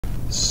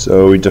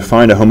So we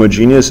defined a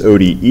homogeneous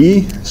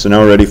ODE. So now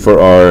we're ready for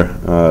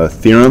our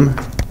theorem.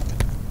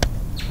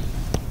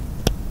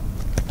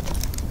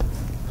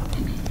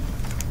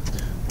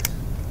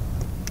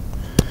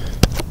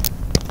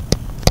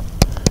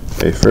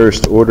 A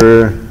first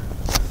order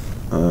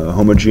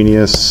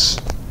homogeneous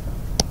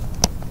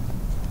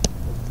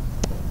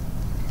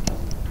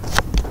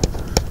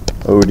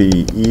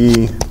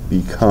ODE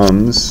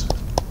becomes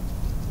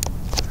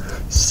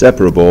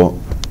separable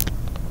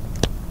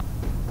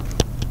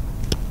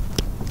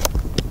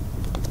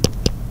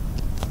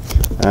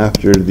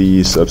after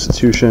the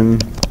substitution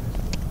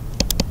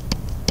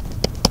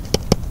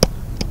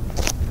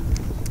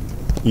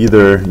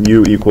either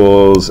u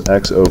equals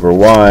x over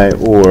y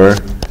or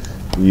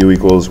u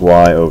equals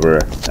y over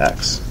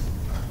x.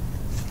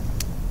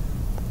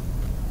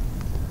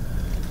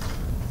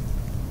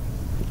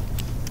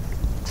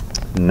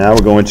 Now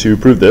we're going to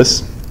prove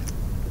this.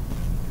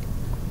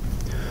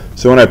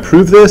 So when I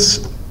prove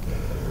this,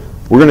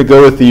 we're going to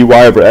go with the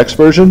y over x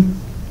version,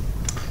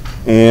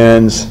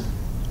 and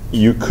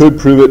you could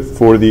prove it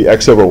for the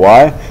x over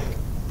y.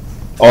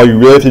 All you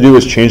really have to do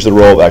is change the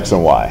role of x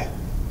and y.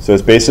 So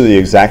it's basically the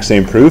exact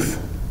same proof.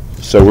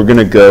 So we're going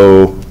to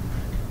go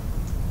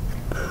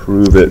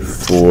prove it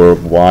for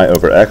y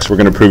over x. We're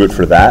going to prove it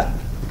for that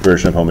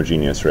version of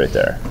homogeneous right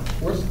there.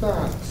 What's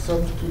that?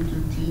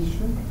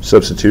 Substitution?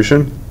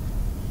 Substitution?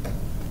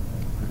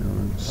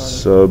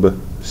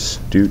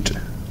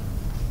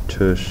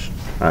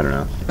 I don't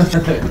know.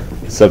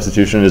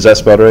 Substitution, is that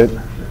spelled right?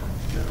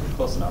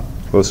 Close enough.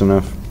 Close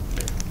enough.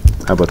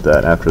 How about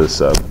that after the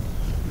sub?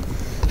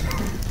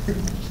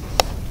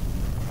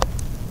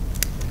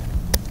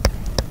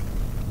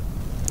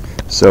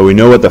 So we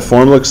know what the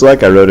form looks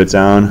like. I wrote it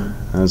down.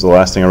 That was the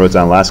last thing I wrote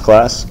down last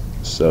class.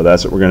 So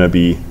that's what we're going to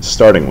be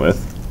starting with.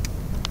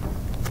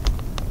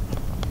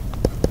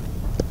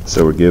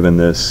 So we're given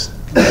this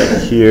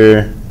right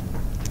here.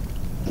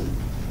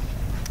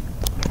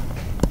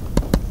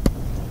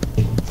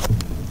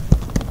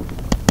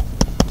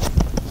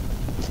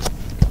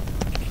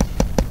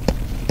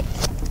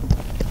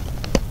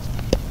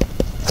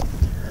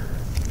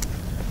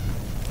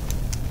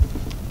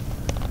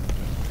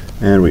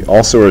 And we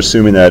also are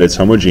assuming that it's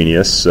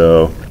homogeneous,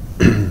 so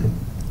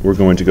we're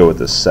going to go with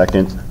the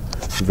second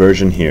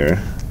version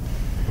here.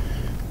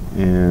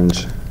 And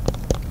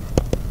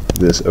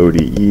this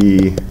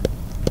ODE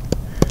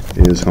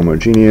is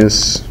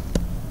homogeneous.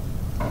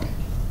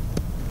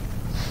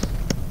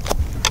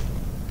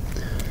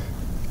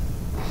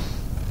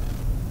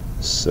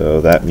 So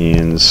that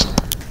means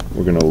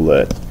we're going to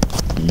let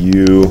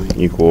u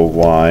equal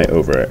y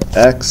over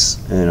x.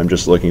 And I'm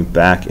just looking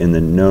back in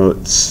the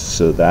notes,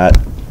 so that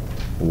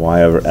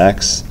y over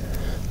x,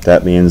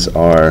 that means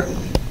our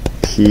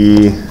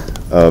p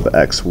of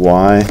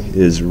xy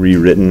is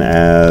rewritten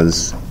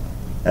as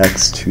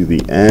x to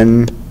the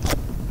n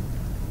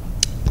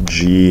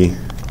g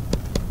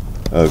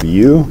of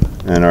u,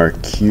 and our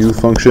q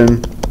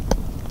function,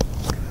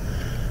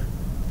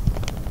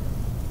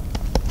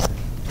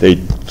 they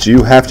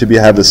do have to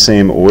have the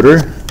same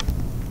order,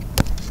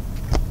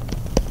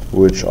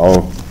 which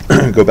I'll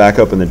go back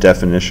up in the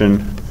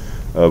definition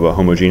of a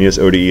homogeneous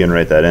ODE and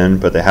write that in,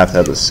 but they have to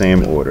have the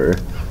same order.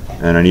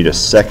 And I need a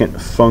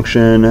second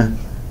function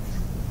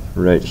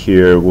right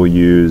here. We'll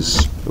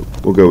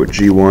go with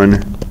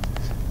G1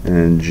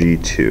 and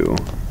G2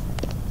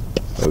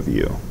 of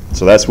U.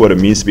 So that's what it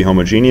means to be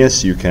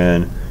homogeneous. You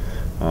can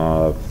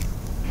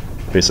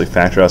basically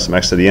factor out some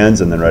x to the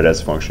n's and then write it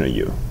as a function of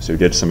U. So we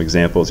did some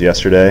examples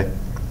yesterday.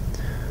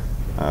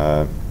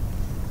 Oh,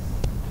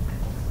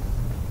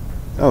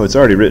 it's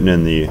already written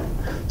in the...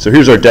 So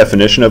here's our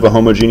definition of a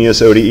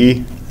homogeneous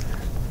ODE.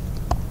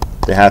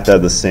 They have to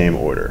have the same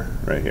order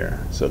right here.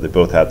 So they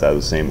both have to have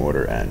the same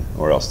order n,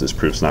 or else this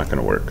proof's not going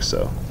to work.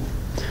 So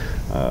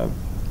now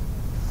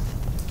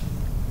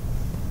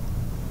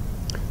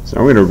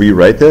we're going to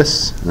rewrite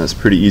this, and that's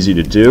pretty easy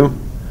to do.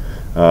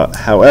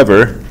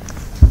 However,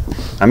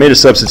 I made a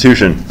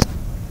substitution.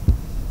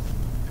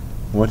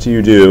 What do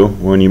you do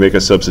when you make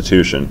a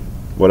substitution?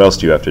 What else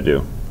do you have to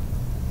do?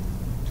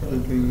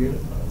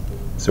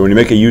 So when you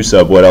make a u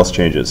sub, what else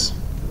changes?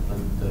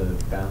 The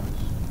bounds.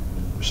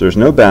 So there's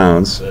no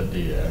bounds. The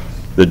dx.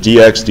 The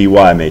dx dy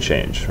may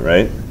change,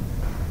 right?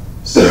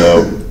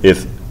 So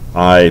if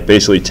I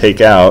basically take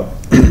out,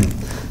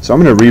 so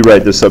I'm going to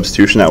rewrite the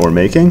substitution that we're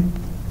making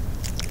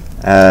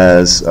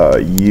as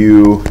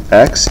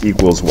ux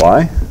equals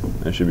y.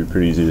 That should be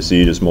pretty easy to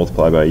see. Just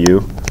multiply by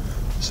u.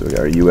 So we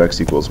got our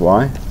ux equals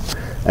y.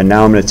 And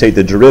now I'm going to take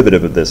the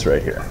derivative of this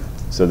right here.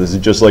 So this is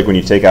just like when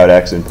you take out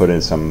x and put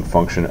in some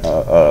function,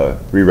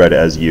 rewrite it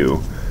as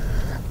u.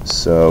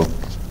 So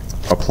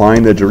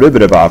applying the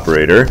derivative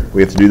operator,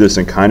 we have to do this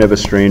in kind of a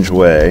strange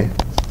way.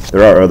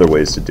 There are other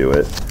ways to do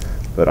it,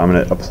 but I'm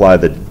going to apply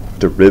the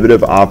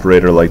derivative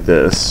operator like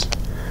this.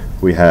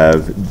 We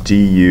have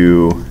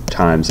du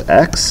times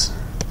x,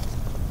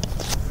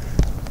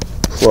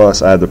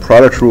 plus I have the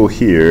product rule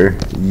here,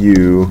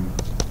 u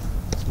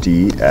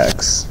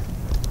dx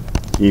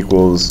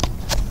equals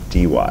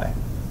dy.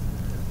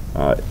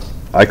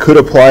 I could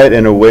apply it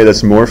in a way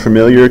that's more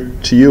familiar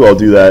to you. I'll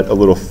do that a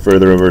little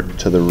further over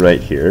to the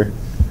right here.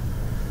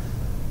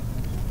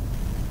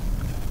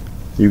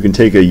 You can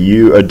take a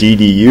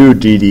DDU,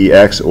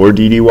 DDX, or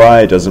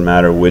DDY. It doesn't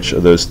matter which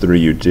of those three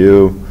you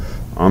do.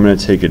 I'm going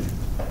to take a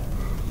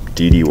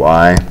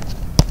DDY.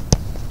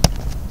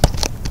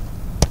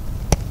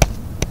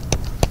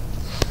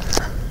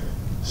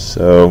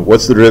 So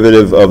what's the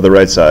derivative of the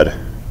right side?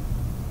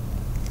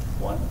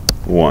 1.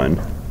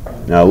 1.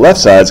 Now left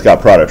side's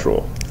got product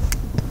rule.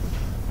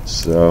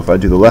 So if I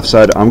do the left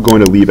side, I'm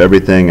going to leave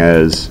everything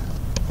as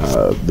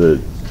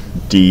the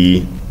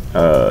D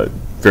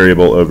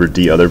variable over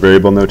D other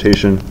variable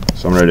notation.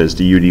 So I'm going to write it as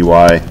du dy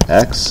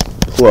x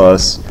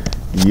plus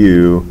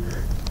u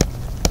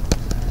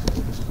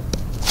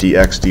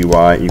dx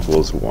dy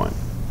equals 1.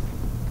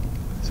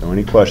 So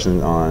any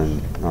questions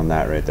on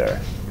that right there?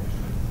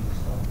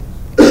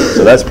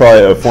 So that's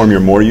probably a form you're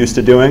more used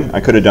to doing. I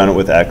could have done it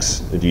with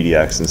x, a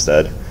ddx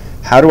instead.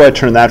 How do I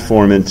turn that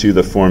form into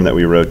the form that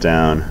we wrote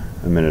down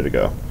a minute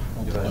ago?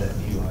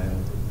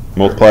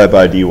 Multiply it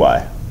by dy.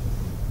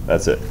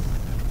 That's it.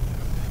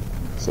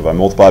 So if I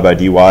multiply by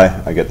dy,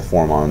 I get the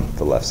form on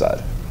the left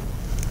side.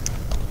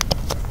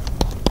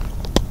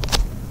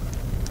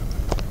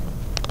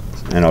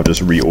 And I'll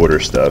just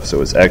reorder stuff.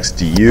 So it's x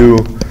du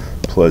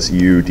plus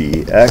u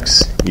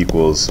dx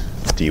equals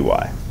dy.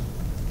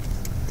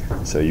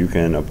 So you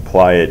can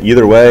apply it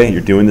either way.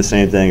 You're doing the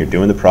same thing. You're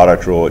doing the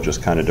product rule. It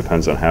just kind of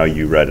depends on how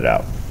you write it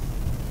out.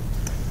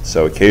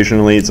 So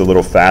occasionally it's a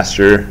little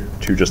faster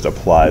to just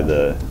apply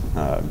the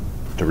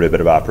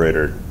derivative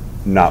operator,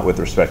 not with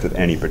respect to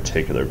any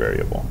particular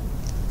variable.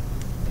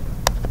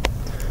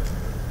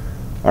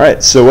 All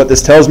right, so what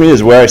this tells me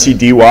is where I see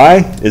dy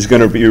is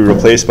going to be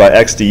replaced by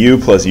x du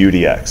plus u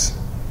dx.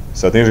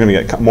 So things are going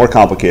to get more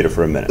complicated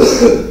for a minute.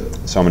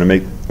 So I'm going to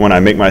make, when I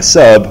make my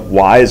sub,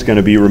 y is going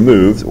to be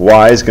removed,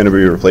 y is going to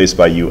be replaced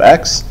by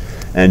ux,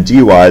 and dy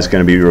is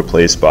going to be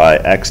replaced by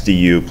x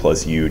du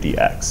plus u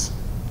dx.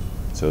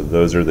 So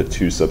those are the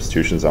two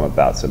substitutions I'm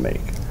about to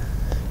make,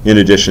 in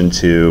addition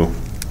to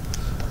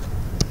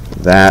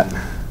that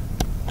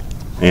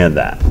and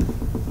that.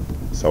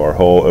 So our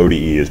whole ODE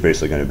is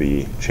basically going to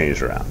be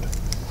changed around.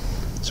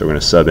 So we're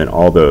going to sub in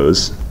all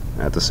those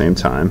at the same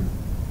time.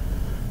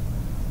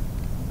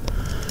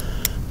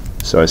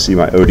 So I see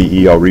my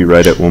ODE, I'll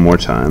rewrite it one more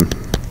time.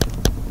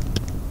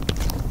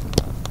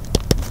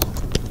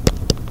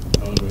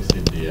 When we see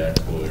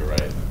dx, will we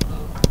write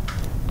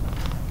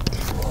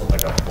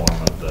like a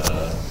form of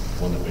the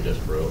one that we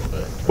just wrote,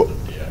 but in terms of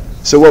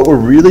dx? So what we're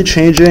really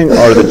changing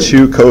are the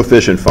two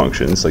coefficient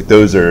functions. Like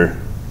those are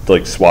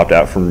like swapped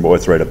out from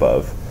what's right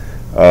above.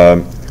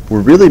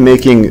 We're really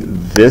making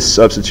this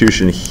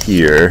substitution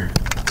here,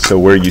 so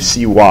where you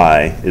see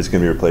y is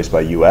going to be replaced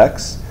by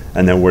ux,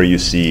 and then where you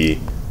see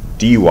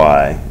dy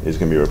is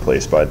going to be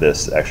replaced by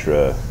this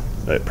extra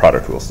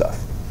product rule stuff.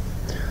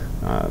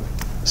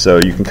 So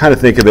you can kind of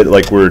think of it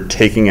like we're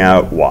taking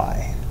out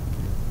y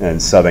and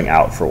subbing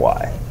out for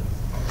y.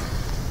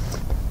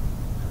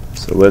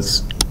 So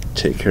let's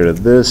take care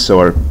of this. So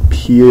our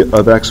p of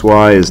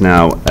xy is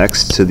now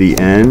x to the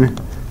n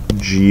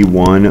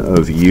g1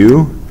 of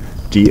u.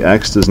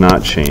 dx does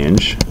not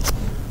change,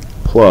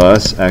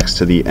 plus x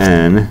to the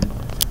n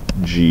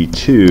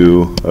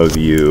g2 of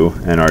u,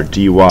 and our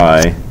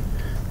dy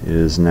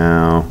is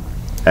now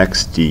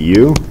x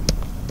du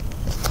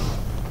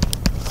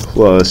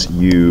plus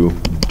u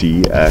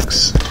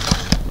dx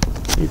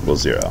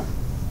equals 0.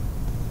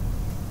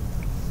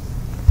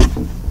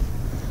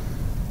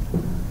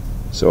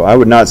 So I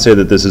would not say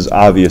that this is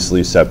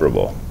obviously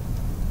separable.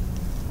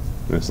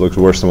 This looks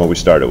worse than what we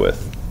started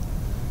with.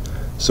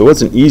 So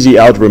what's an easy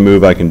algebra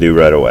move I can do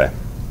right away?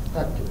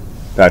 Factor.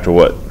 Factor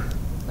what?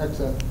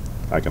 XN.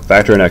 I can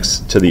factor an x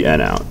to the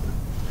n out.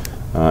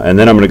 And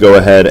then I'm going to go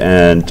ahead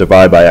and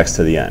divide by x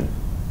to the n.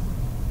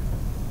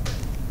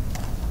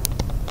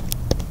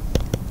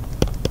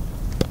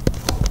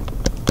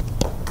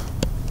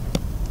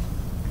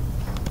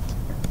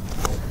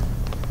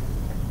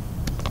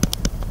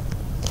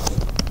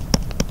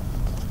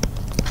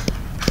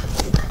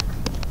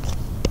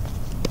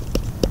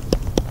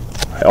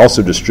 I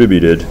also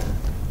distributed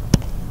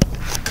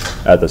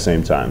at the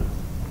same time.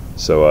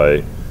 So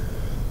I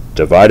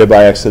divided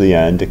by x to the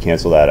n to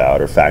cancel that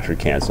out, or factor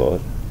cancel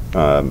it.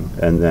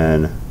 And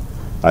then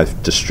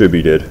I've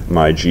distributed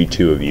my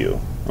g2 of u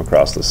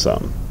across the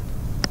sum.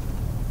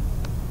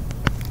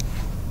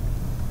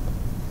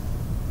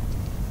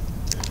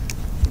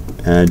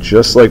 And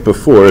just like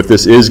before, if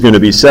this is going to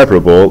be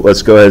separable,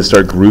 let's go ahead and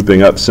start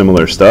grouping up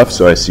similar stuff.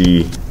 So I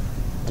see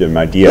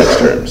my dx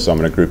terms, so I'm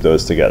going to group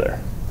those together.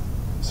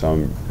 So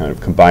I'm kind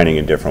of combining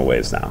in different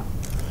ways now.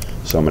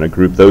 So I'm going to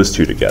group those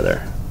two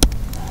together.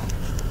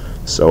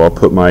 So I'll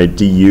put my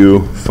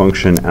du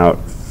function out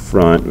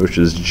front, which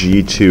is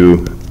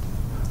g2.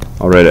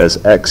 I'll write it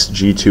as x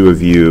g2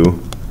 of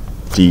u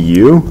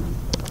du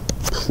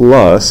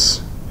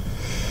plus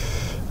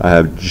I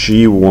have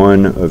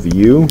g1 of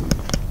u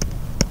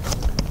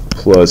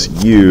plus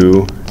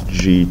u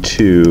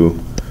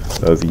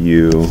g2 of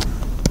u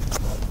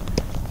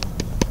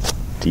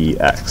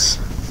dx.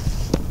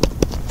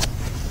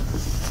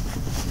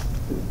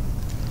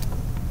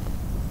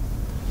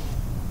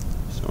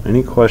 So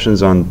any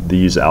questions on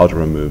these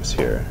algebra moves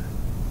here?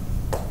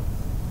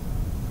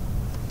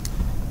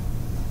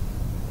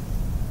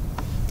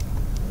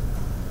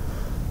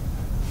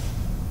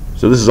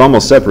 So this is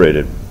almost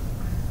separated.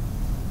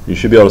 You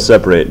should be able to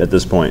separate at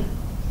this point.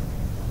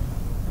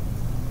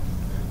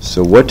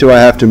 So what do I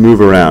have to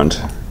move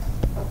around?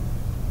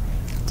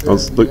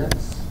 Let's look.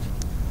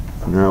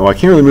 No, I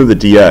can't really move the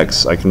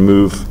dx. I can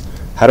move,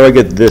 how do I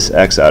get this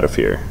x out of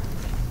here?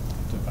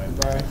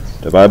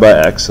 Divide by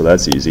x, so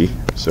that's easy.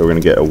 So we're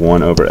going to get a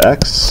 1 over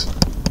x.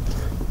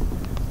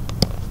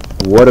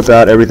 What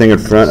about everything in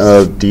front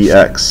of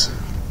dx?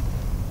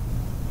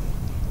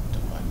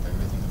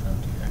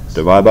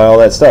 Divide by all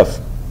that stuff.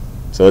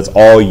 So it's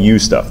all u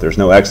stuff. There's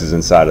no x's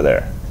inside of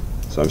there.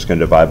 So I'm just going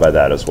to divide by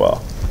that as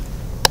well.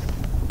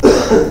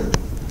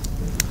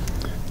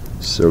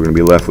 So we're going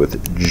to be left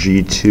with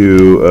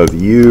g2 of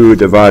u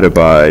divided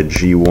by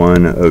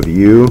g1 of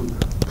u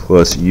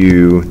plus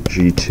u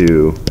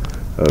g2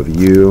 of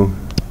u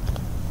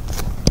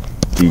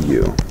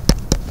du.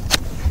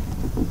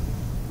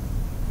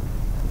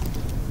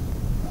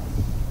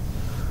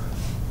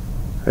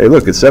 Hey,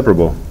 look, it's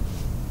separable.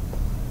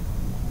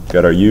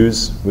 Got our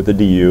u's with the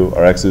du,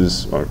 our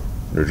x's, or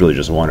there's really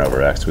just 1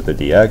 over x with the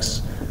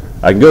dx.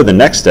 I can go to the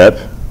next step.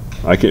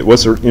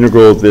 What's the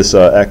integral of this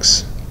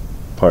x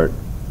part?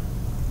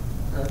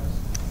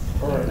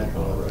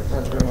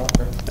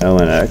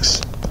 Ln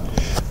x.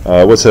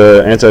 What's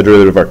the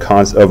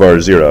antiderivative of our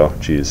 0?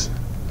 Geez,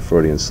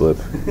 Freudian slip.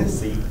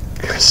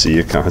 C,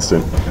 a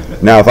constant.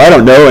 Now, if I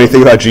don't know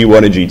anything about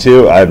g1 and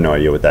g2, I have no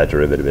idea what that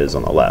derivative is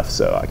on the left.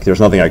 So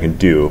there's nothing I can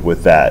do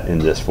with that in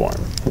this form.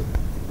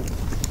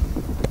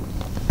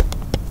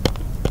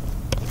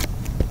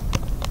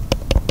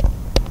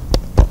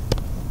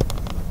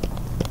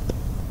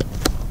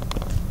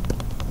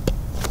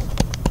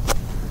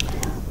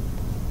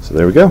 So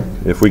there we go.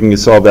 If we can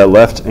solve that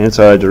left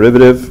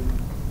antiderivative,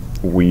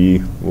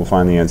 we will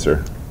find the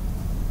answer.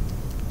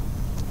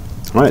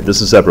 All right,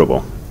 this is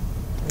separable.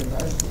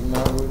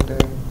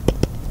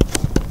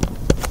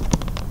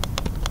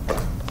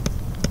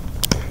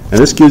 And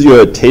this gives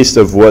you a taste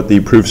of what the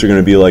proofs are going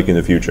to be like in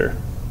the future.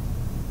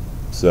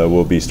 So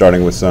we'll be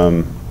starting with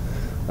some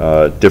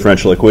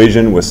differential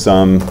equation with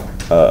some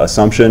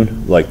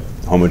assumption, like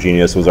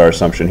homogeneous was our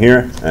assumption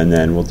here, and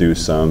then we'll do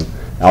some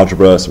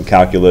algebra, some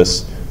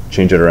calculus,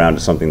 change it around to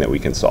something that we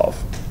can solve.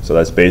 So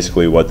that's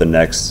basically what the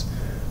next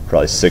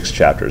probably 6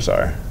 chapters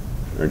are.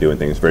 We're doing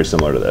things very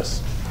similar to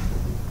this.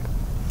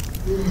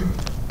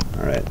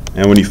 All right,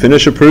 and when you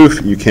finish a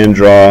proof, you can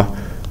draw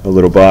a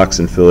little box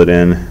and fill it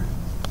in.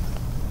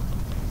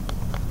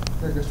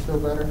 Make us feel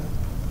better.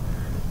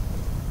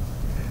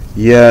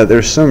 Yeah,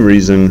 there's some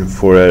reason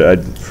for it.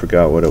 I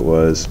forgot what it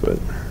was, but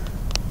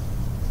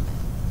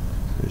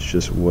it's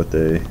just what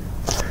they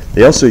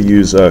also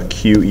use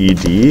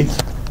QED,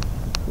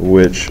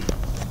 which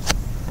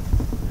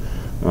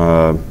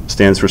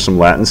stands for some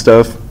Latin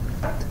stuff,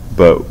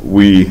 but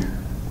we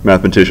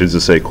mathematicians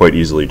just say quite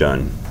easily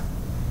done,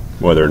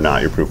 whether or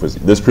not your proof was,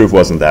 this proof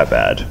wasn't that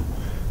bad,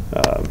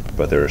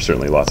 but there are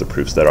certainly lots of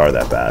proofs that are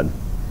that bad.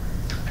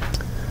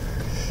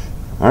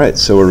 All right,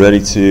 so we're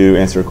ready to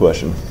answer a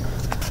question.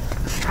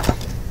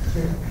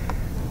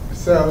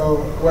 So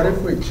what if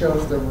we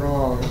chose the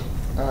wrong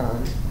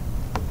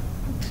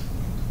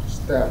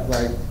step,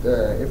 like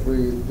if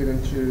we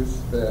didn't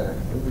choose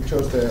if we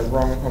chose the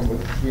wrong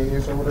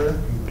homogeneous order?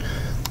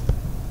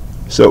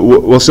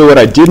 So, so what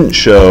I didn't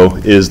show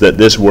is that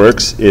this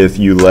works if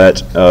you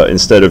let,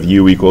 instead of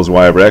u equals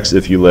y over x,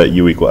 if you let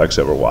u equal x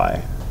over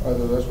y. Oh,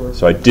 does that work?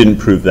 So I didn't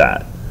prove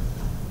that.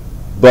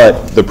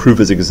 But the proof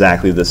is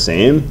exactly the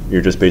same.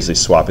 You're just basically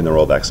swapping the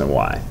role of x and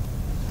y.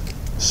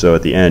 So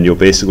at the end, you'll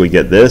basically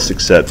get this,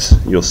 except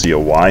you'll see a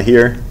y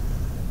here.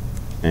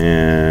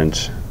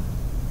 And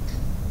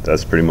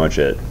that's pretty much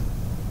it.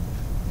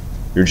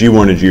 Your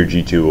g1 and your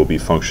g2 will be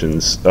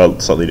functions,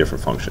 slightly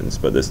different functions,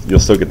 but this, you'll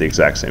still get the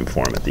exact same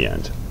form at the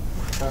end.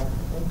 Okay.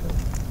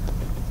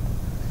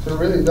 So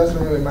really, it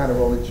doesn't really matter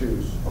what we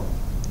choose.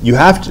 You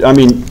have to, I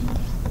mean,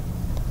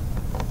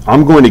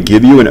 I'm going to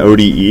give you an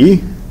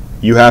ODE.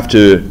 You have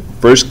to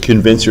first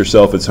convince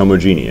yourself it's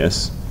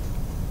homogeneous.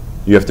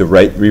 You have to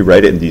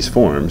rewrite it in these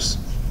forms,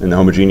 in the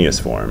homogeneous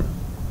form.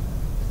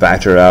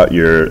 Factor out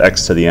your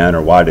x to the n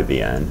or y to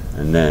the n,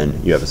 and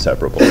then you have a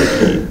separable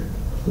ODE.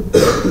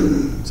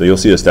 So you'll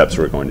see the steps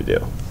we're going to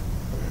do.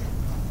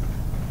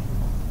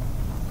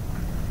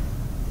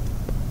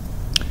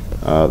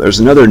 There's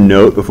another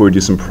note before we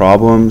do some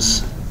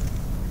problems.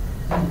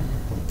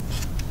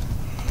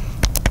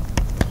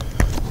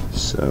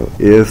 So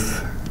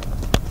if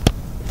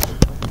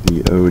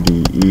the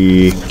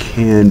ODE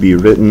can be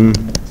written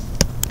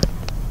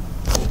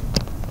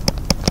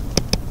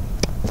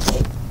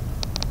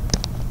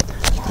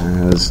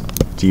as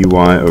dy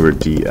over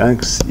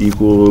dx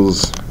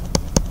equals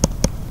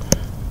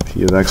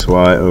p of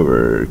xy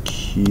over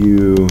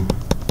q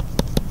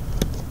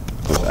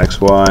of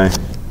xy,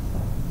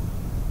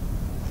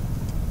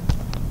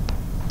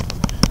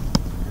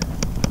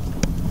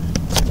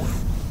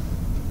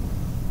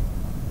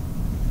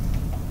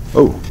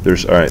 Oh,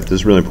 there's, all right, this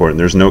is really important.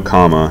 There's no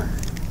comma.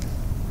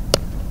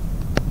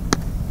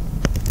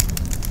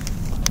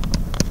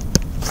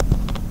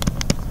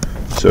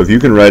 So if you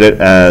can write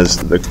it as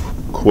the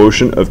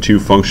quotient of two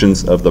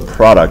functions of the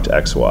product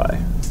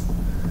xy,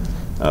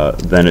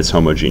 then it's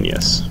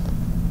homogeneous.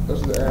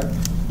 Does the x,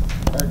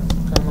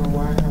 comma,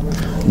 y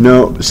have a...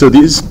 No, so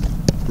these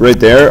right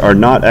there are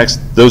not x,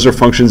 those are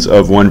functions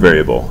of one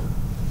variable,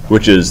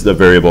 which is the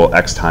variable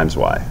x times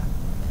y.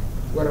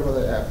 What about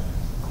the f?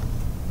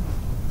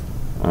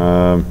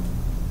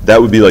 That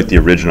would be like the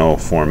original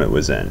form it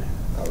was in.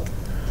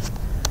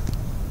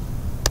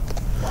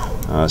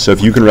 So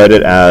if you can write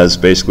it as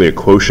basically a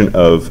quotient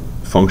of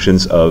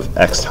functions of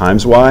x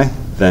times y,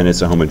 then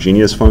it's a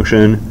homogeneous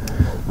function.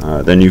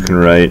 Then you can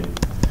write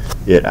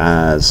it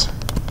as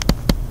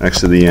x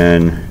to the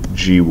n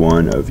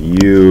g1 of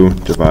u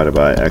divided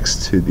by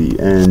x to the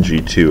n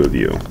g2 of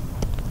u,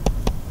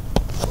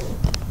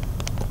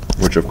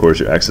 which of course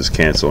your x's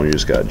cancel and you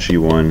just got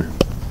g1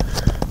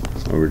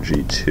 over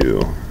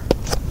g2.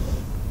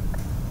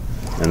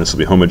 And this will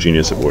be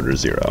homogeneous of order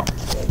 0.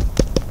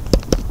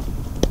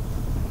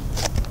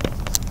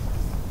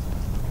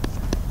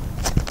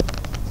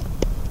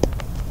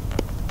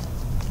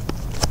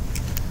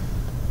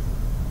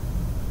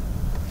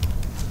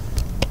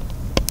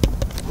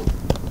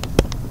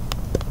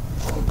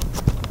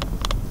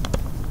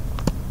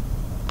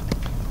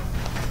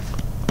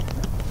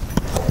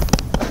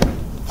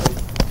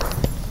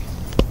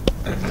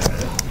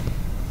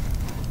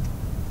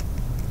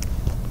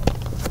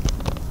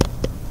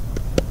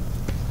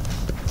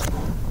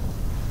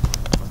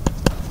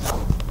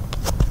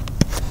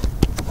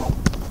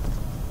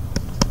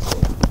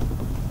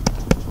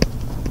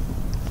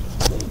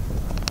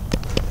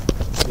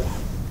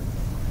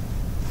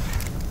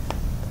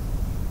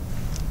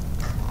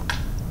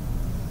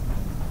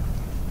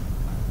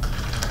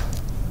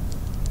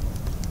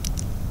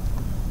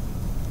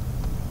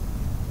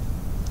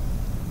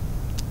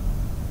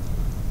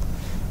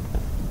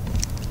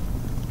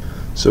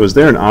 So is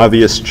there an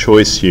obvious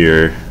choice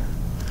here?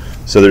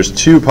 So there's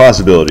two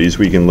possibilities.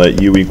 We can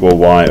let u equal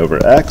y over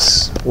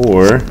x,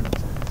 or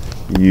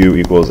u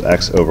equals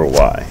x over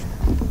y.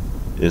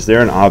 Is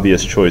there an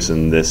obvious choice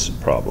in this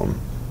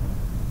problem?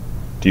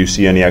 Do you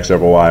see any x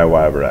over y or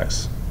y over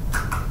x?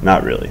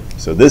 Not really.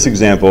 So this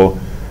example,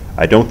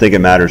 I don't think it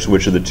matters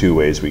which of the two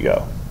ways we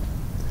go.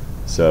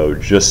 So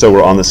just so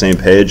we're on the same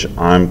page,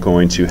 I'm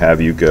going to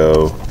have you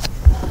go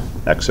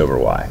x over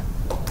y.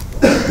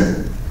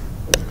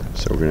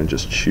 So we're going to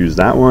just choose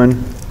that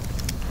one.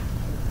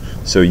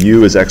 So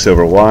u is x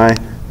over y,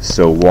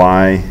 so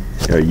uy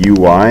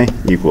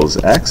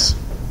equals x.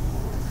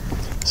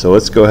 So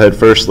let's go ahead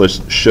first,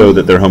 let's show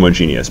that they're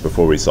homogeneous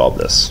before we solve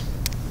this.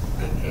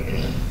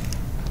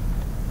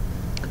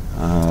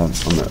 I'm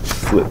going to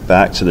flip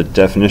back to the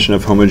definition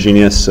of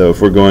homogeneous. So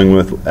if we're going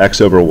with x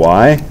over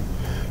y,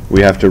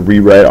 we have to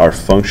rewrite our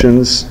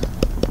functions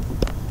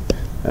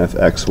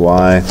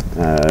fxy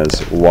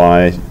as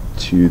y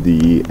to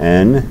the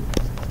n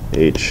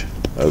h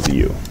of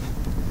u.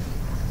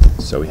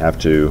 So we have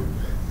to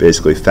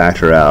basically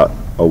factor out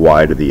a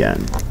y to the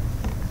n.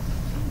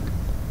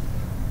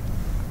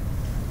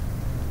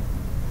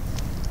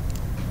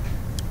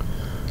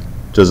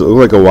 Does it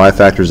look like a y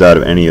factors out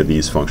of any of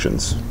these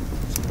functions?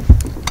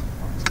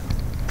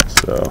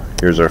 So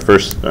here's our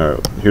first,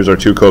 here's our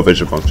two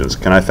coefficient functions.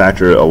 Can I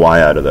factor a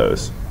y out of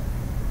those?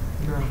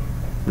 No.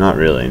 Not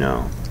really,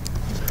 no.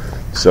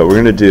 So what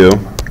we're going to do,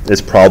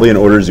 it's probably in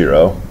order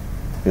 0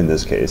 in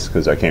this case,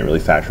 because I can't really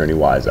factor any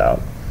y's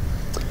out.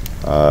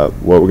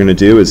 What we're going to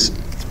do is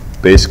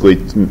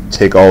basically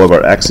take all of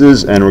our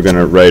x's and we're going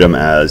to write them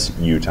as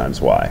u times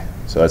y.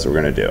 So that's what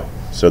we're going to do.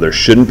 So there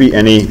shouldn't be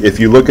any,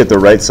 if you look at the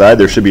right side,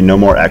 there should be no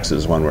more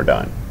x's when we're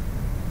done.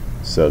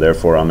 So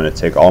therefore I'm going to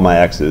take all my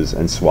x's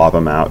and swap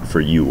them out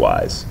for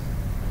uy's.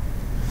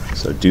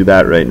 So do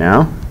that right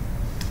now.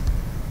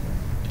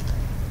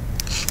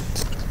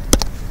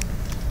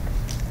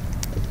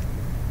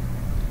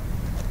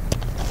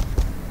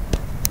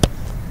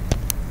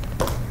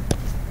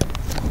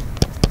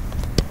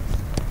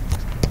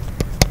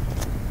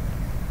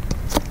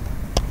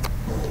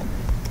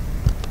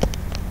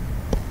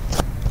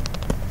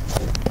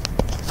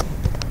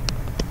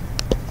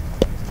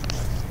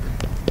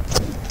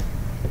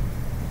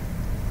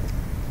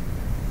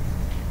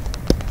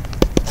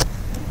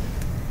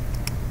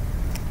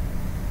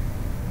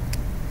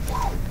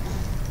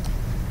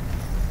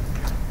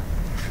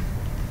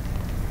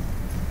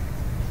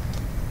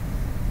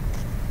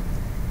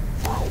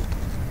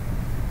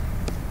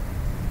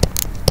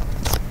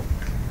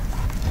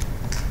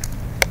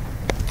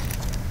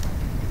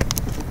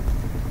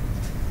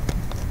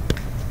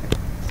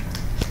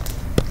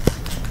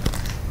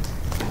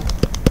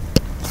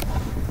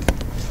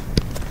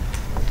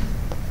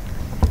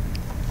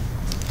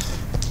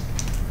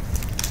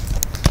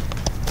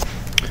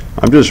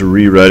 I'm just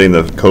rewriting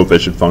the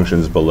coefficient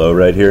functions below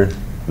right here,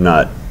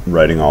 not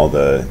writing all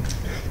the,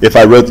 if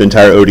I wrote the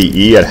entire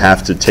ODE, I'd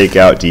have to take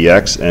out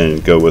dx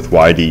and go with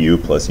y du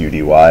plus u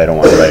dy. I don't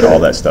want to write all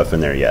that stuff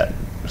in there yet.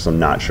 because I'm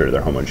not sure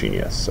they're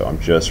homogeneous. So I'm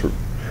just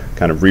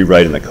kind of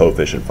rewriting the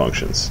coefficient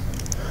functions.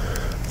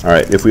 All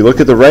right, if we look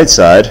at the right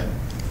side,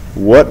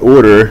 what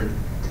order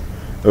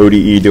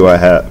ODE do I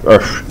have,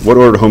 or what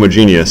order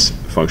homogeneous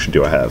function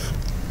do I have?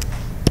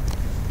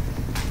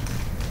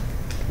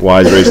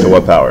 Y is raised to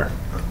what power?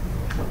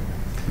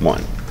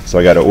 1. So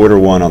I got to order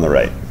 1 on the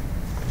right.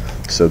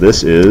 So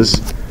this is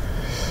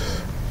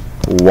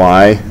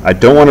y. I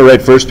don't want to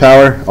write first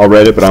power. I'll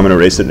write it, but I'm going to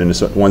erase it in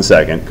 1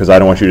 second because I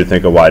don't want you to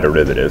think of y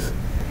derivative.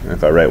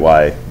 If I write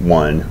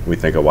y1, we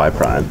think of y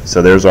prime.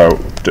 So there's our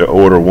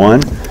order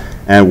 1.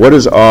 And what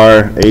is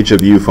our h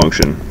of u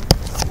function?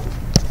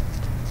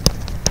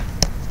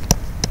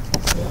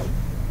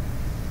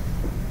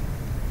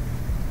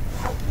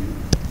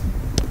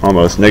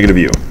 Almost, negative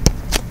u.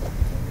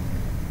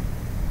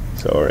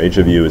 So our h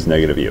of u is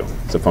negative u.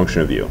 It's a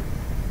function of u.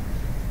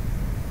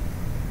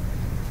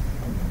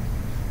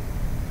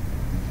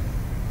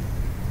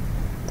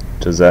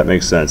 Does that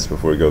make sense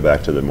before we go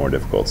back to the more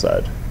difficult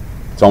side?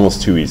 It's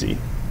almost too easy.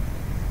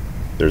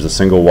 There's a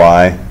single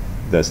y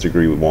that's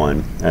degree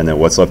 1, and then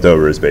what's left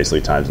over is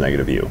basically times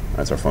negative u.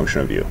 That's our function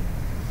of u.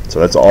 So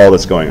that's all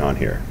that's going on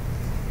here.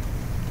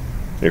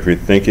 If you're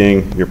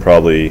thinking, you're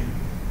probably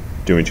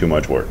doing too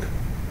much work.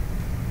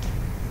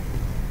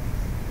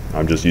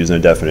 I'm just using a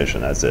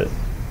definition, that's it.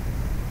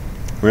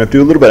 We're going to have to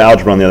do a little bit of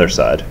algebra on the other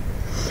side.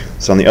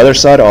 So on the other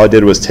side, all I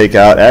did was take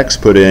out x,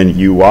 put in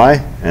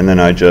uy, and then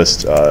I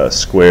just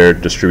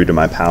squared, distributed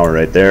my power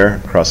right there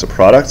across the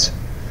product.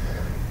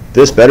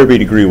 This better be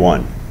degree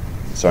 1.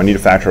 So I need to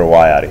factor a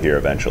y out of here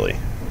eventually.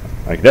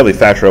 I can definitely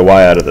factor a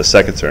y out of the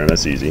second term,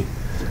 that's easy.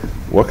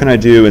 What can I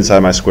do inside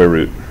my square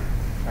root?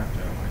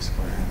 Factor out y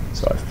squared.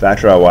 So I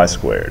factor out y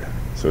squared.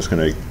 So it's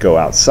going to go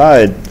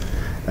outside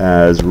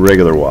as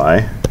regular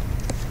y.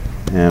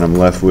 And I'm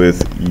left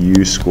with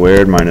u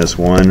squared minus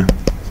 1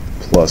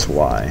 plus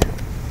y.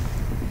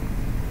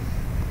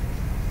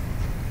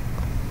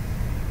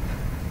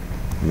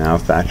 Now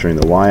factoring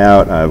the y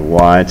out, I have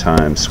y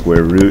times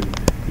square root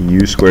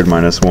u squared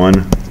minus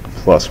 1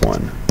 plus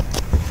 1.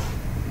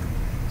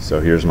 So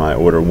here's my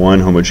order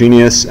 1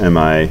 homogeneous, and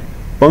my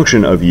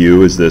function of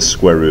u is this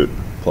square root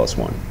plus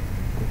 1.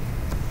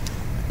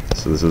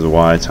 So this is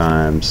y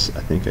times,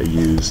 I think I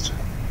used,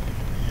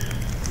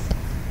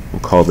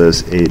 we'll call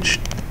this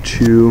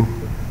h2,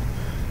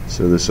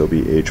 so this will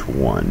be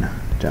h1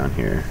 down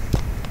here.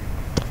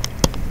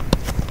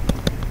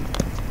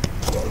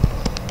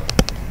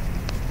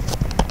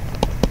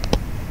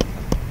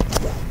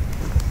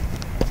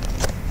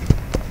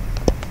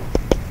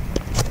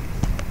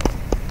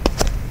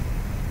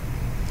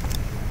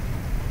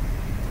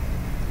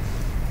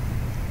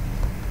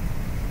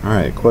 All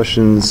right,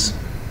 questions?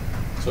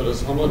 So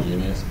does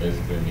homogeneous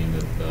basically mean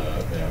that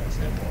they have the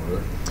same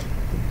order?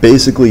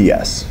 Basically,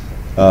 yes.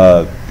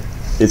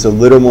 It's a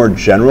little more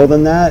general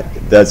than that.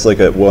 That's like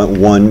a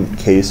one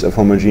case of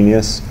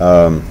homogeneous.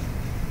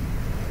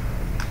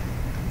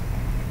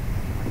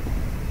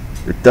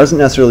 It doesn't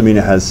necessarily mean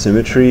it has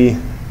symmetry.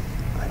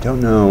 I don't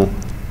know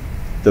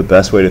the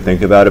best way to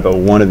think about it, but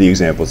one of the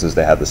examples is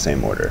they have the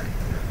same order.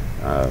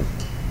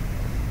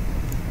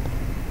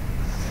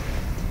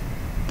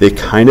 They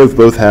kind of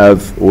both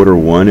have order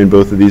 1 in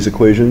both of these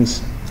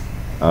equations.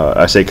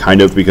 I say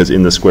kind of because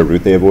in the square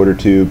root they have order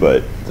 2,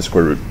 but the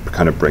square root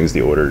kind of brings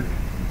the order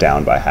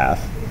down by half.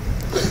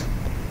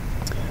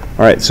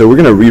 All right, so we're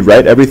going to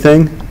rewrite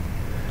everything.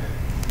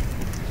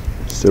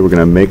 So we're going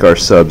to make our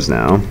subs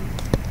now.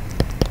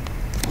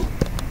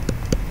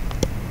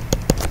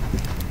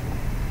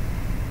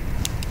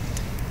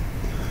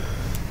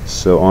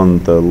 So on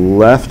the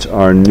left,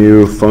 our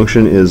new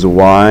function is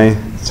y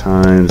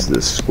times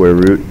the square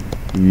root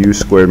u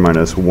squared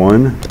minus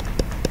 1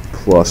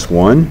 plus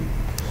 1.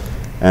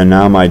 And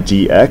now my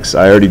dx,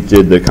 I already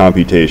did the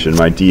computation.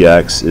 My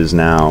dx is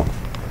now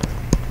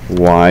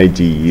y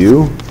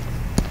du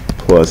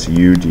plus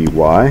u dy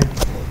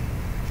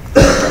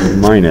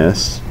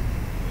minus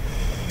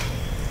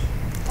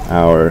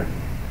our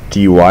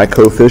dy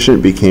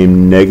coefficient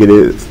became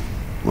negative.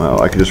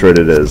 Well, I could just write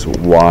it as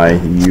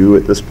yu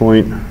at this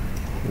point.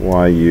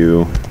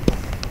 Yu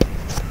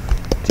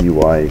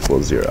dy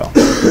equals 0.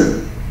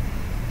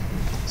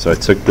 So I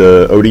took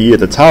the ODE at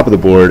the top of the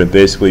board and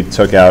basically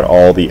took out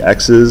all the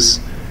x's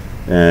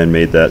and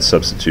made that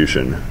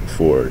substitution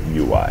for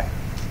uy.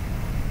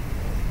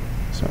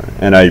 Sorry.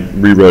 And I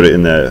rewrote it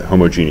in the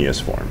homogeneous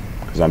form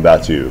because I'm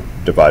about to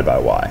divide by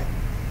y,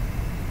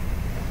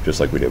 just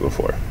like we did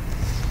before.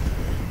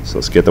 So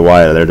let's get the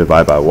y out of there,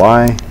 divide by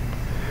y.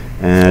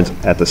 And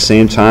at the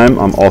same time,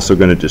 I'm also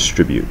going to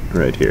distribute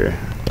right here.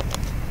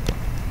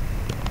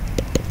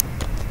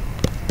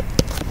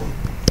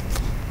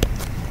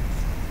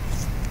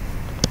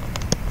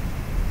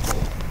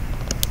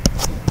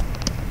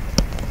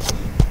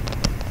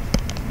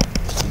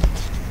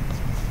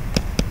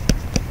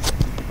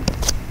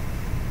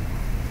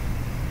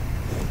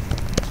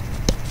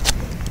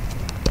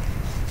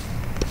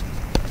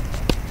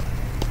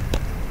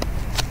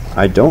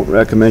 I don't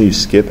recommend you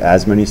skip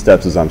as many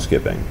steps as I'm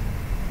skipping.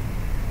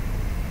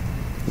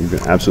 You can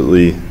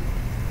absolutely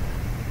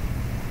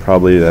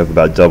probably have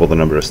about double the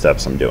number of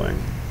steps I'm doing.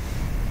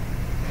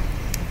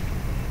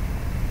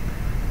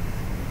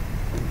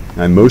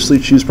 I mostly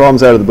choose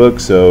problems out of the book,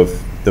 so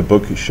if the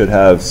book should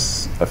have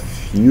a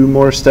few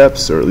more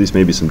steps, or at least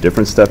maybe some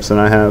different steps than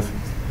I have.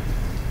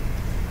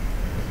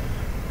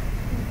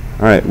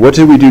 All right, what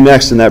did we do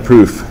next in that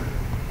proof?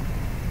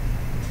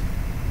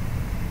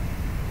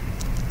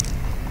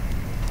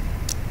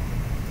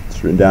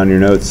 It's written down in your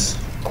notes.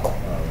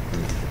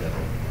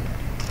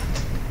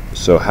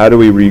 So how do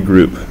we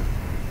regroup?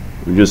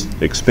 We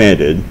just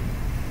expanded.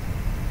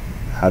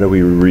 How do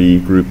we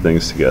regroup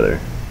things together?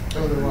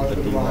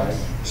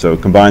 So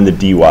combine the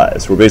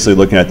dy's. We're basically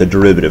looking at the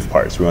derivative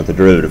parts. We want the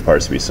derivative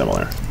parts to be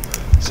similar.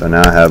 So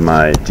now I have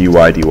my dy.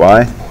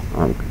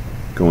 I'm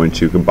going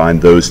to combine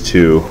those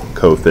two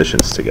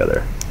coefficients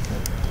together.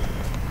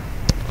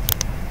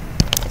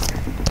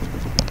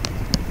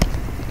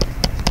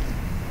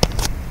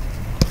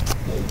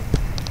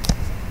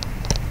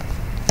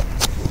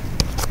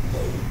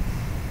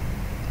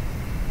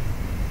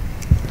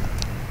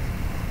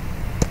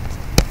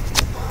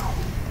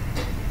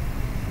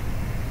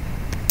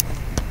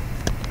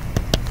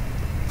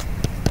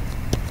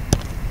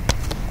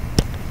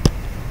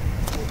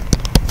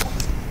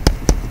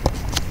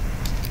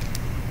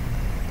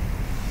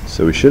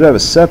 So we should have a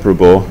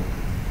separable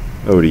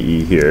ODE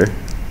here.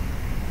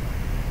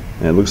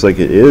 And it looks like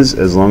it is,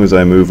 as long as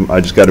I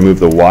just got to move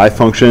the y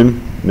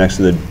function next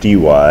to the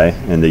dy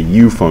and the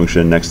u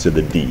function next to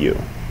the du,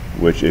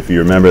 which, if you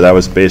remember, that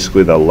was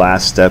basically the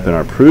last step in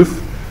our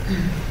proof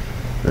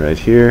right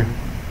here.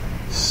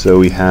 So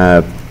we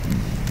have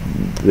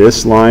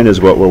this line is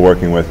what we're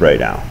working with right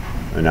now.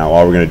 And now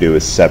all we're going to do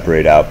is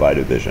separate out by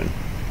division.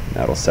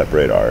 That'll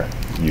separate our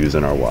u's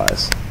and our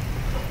y's.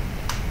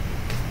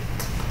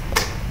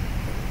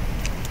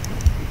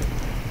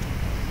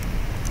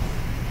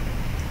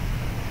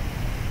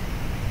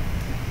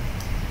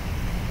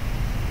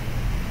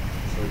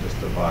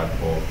 Divide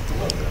both of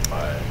them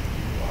by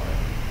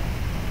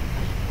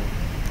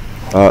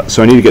dy.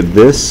 So I need to get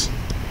this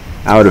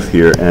out of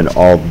here and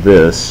all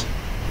this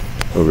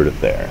over to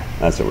there.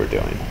 That's what we're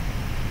doing.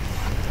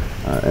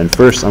 And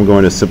first I'm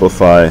going to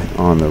simplify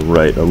on the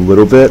right a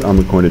little bit.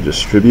 I'm going to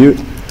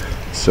distribute.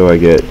 So I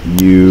get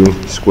u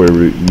square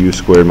root u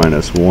squared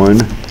minus 1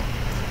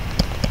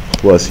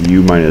 plus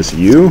u minus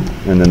u,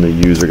 and then the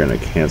u's are going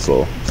to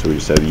cancel. So we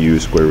just have u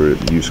square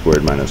root u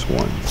squared minus 1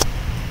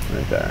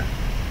 right there.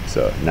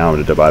 So now I'm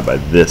going to divide by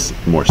this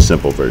more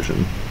simple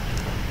version.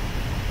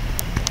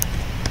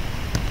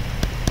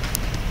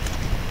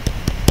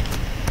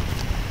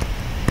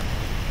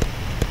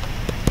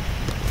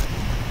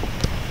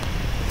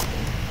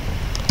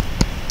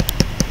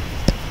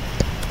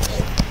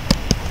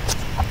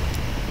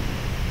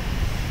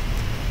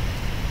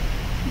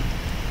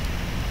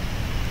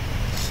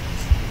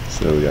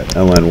 So we got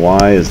ln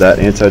y is that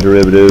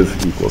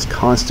antiderivative equals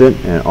constant,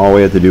 and all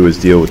we have to do is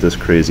deal with this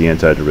crazy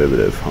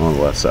antiderivative on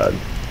the left side.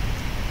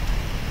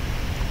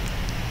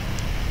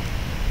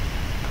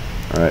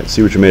 All right,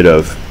 see what you're made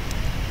of.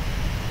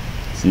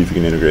 See if you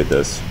can integrate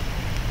this.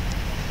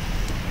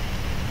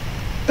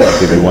 I'll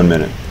give you 1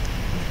 minute.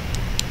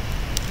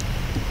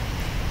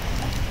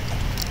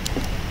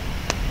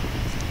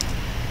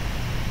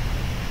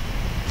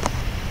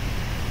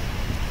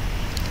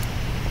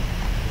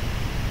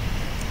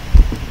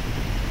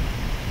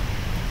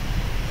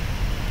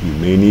 You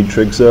may need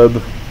trig sub.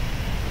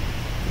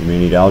 You may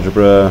need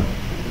algebra.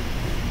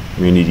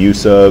 You may need u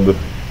sub.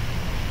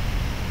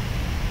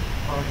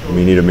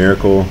 We need a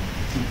miracle.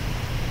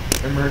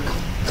 A miracle.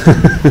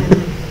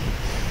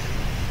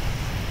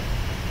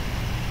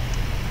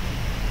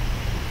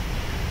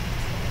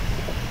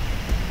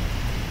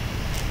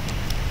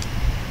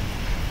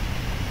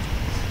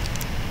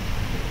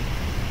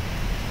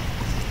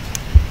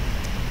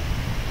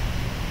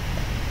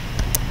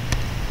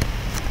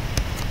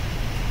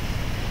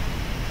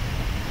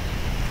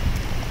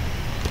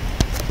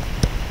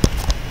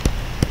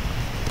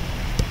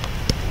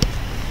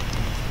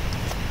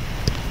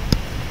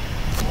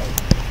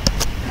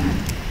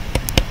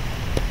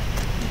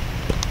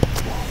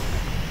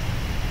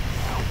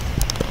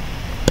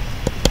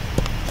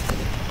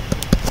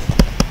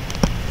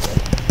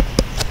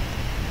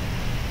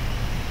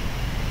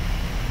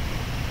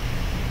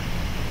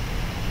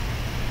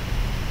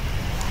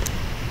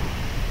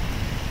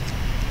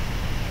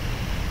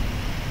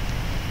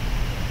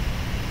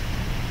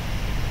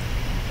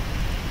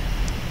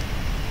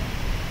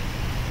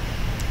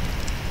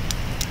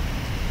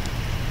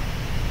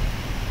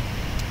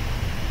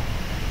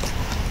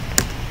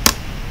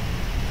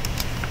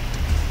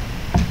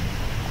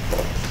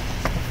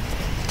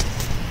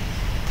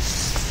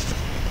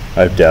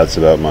 I have doubts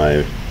about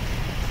my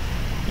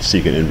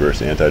secant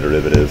inverse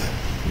antiderivative.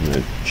 I'm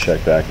going to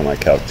check back on my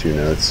Calc 2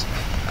 notes.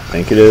 I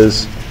think it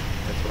is.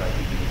 That's what I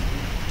think it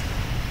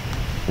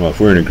is. Well, if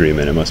we're in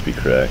agreement, it must be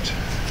correct.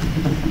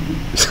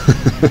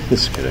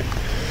 Just kidding.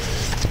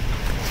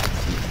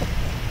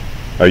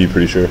 Are you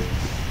pretty sure?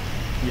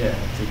 Yeah,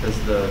 because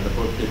the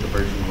book did the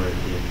version where it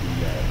did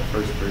the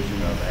first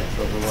version of x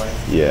over y.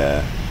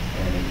 Yeah.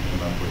 and then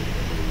came up with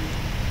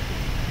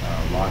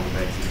a log of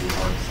x equals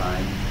arc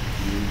sine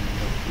u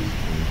of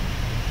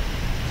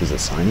 2. Is it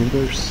sine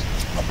inverse?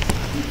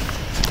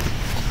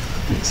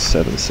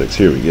 7/6,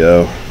 here we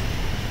go.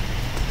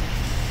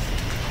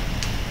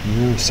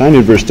 No, sine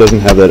inverse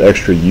doesn't have that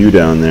extra u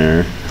down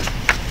there.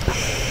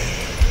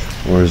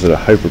 Or is it a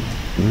hyper...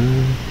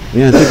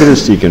 yeah, I think it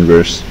is sec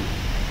inverse.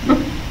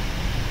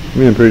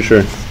 Yeah, I'm pretty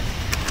sure.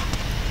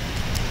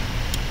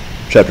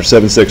 Chapter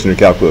 7/6 in your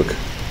calc book.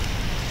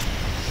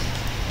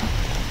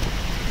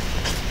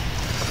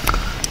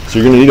 So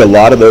you're going to need a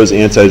lot of those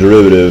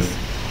antiderivative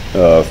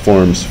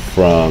forms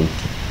from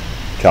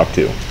Calc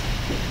 2.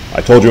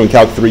 I told you in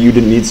Calc 3 you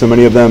didn't need so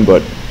many of them,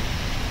 but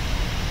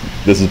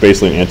this is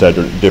basically an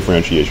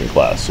anti-differentiation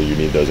class, so you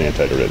need those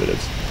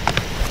antiderivatives.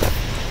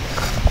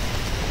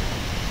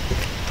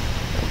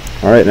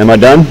 All right, am I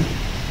done?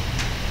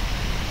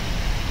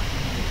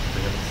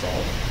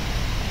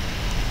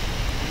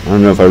 I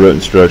don't know if I wrote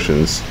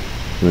instructions.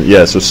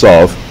 Yeah, so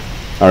solve.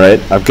 All right,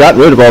 I've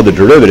gotten rid of all the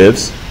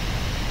derivatives.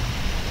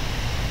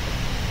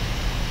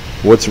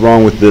 What's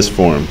wrong with this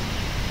form?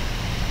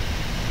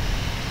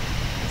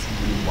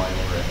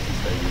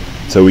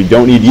 So we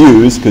don't need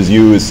u's because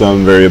u is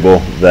some variable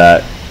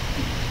that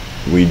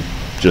we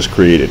just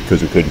created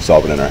because we couldn't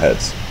solve it in our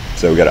heads.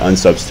 So we got to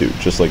unsubstitute,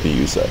 just like the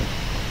u said.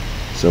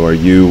 So our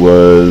u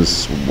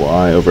was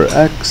y over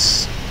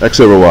x, x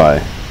over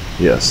y.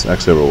 Yes,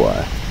 x over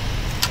y.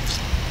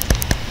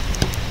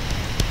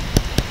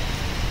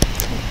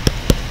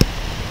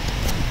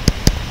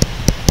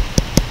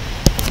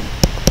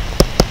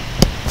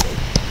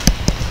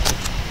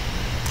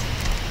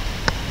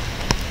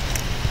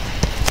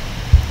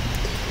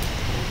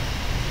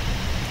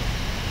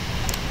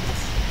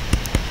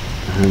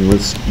 And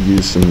let's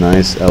use some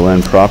nice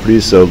ln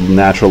properties. So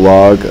natural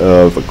log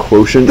of a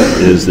quotient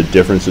is the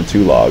difference of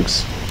two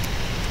logs.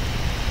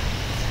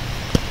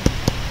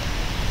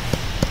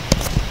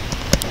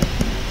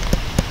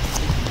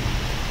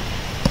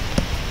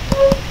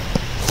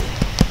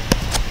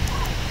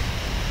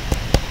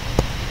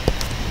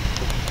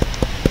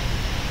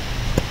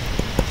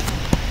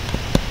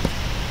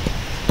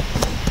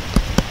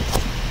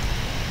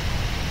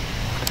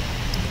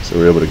 So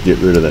we're able to get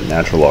rid of that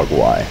natural log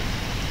y.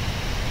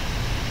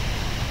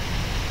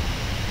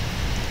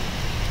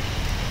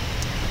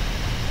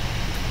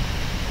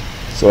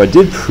 So I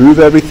did prove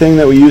everything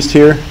that we used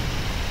here.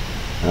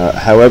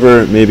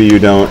 However, maybe you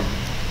don't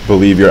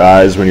believe your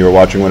eyes when you were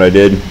watching what I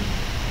did.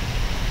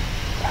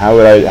 How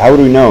would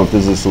we know if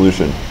this is a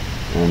solution?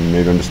 And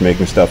maybe I'm just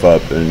making stuff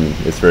up and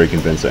it's very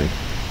convincing.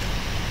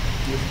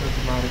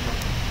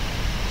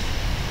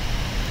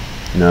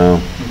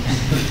 No.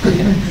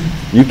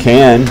 You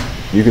can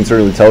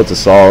certainly tell it to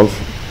solve.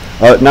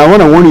 Now I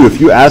want to warn you, if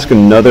you ask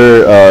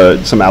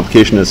some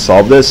application to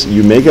solve this,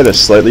 you may get a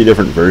slightly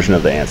different version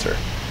of the answer.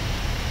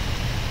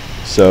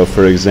 So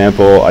for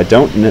example, I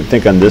don't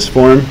think on this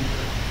form,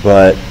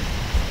 but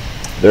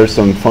there's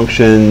some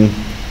function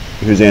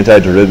whose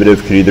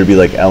antiderivative could either be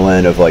like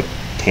ln of like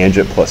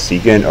tangent plus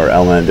secant, or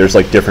ln, there's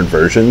like different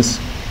versions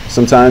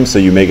sometimes, so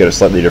you may get a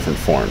slightly different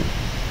form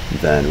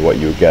than what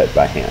you would get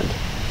by hand.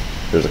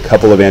 There's a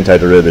couple of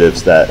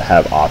antiderivatives that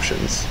have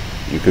options.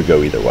 You could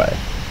go either way.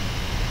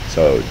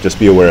 So just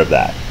be aware of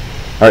that.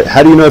 All right,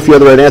 how do you know if you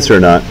have the right answer or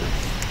not?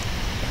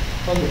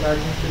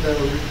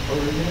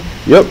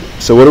 Yep,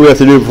 so what do we have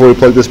to do before we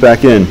plug this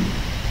back in?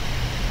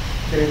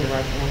 Get it in the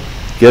right form.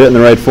 Get it in the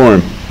right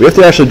form. We have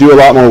to actually do a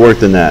lot more work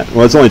than that.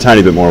 Well, it's only a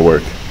tiny bit more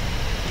work.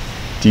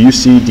 Do you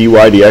see dy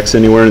dx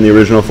anywhere in the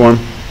original form?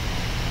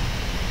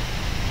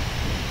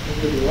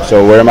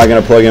 So where am I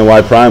going to plug in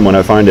y prime when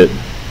I find it?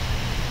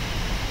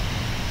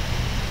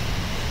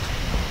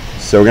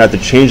 So we're going to have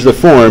to change the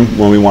form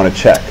when we want to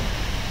check.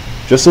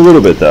 Just a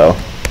little bit though.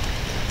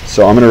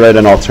 So I'm going to write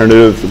an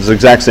alternative, it's the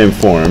exact same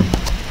form,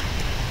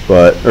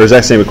 or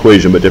exact same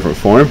equation but different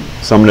form.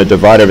 So I'm going to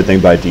divide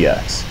everything by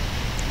dx.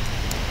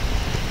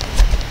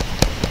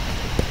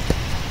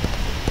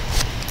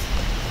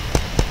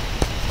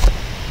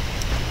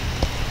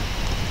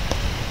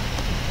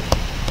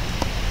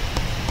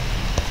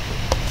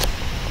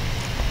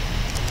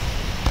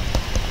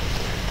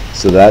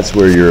 So that's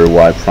where your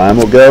y prime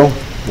will go,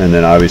 and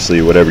then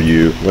obviously whatever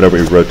you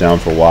wrote down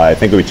for y. I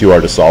think it would be too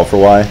hard to solve for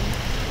y.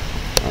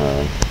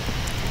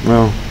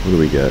 Well, what do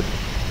we get?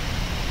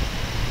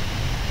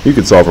 You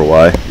could solve for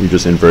y. You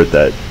just invert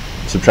that,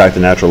 subtract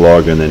the natural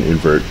log, and then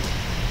invert,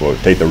 well,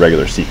 take the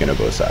regular secant of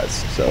both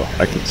sides. So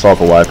I can solve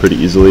for y pretty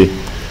easily.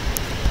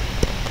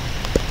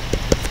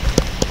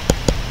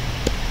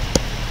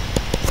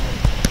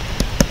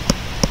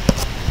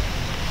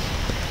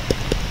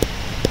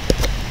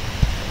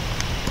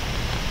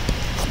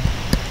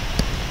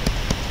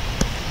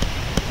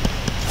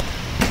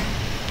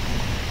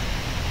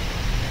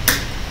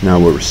 Now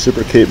we'll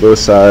reciprocate both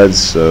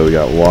sides, so we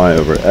got y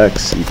over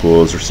x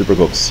equals,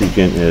 reciprocal of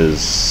secant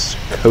is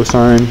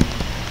cosine.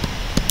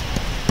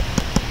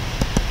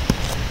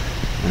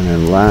 And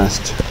then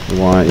last,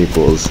 y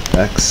equals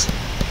x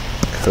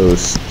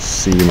cos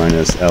c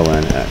minus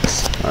ln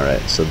x. All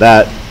right, so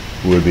that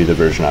would be the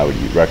version I would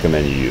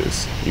recommend you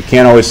use. You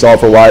can't always solve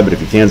for y, but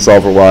if you can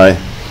solve for y,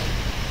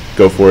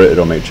 go for it.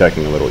 It'll make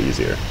checking a little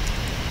easier.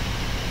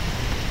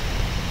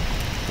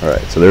 All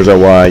right, so there's our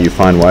y. You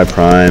find y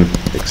prime,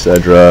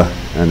 etc.,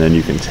 and then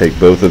you can take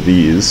both of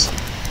these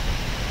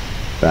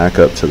back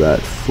up to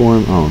that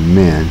form. Oh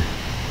man.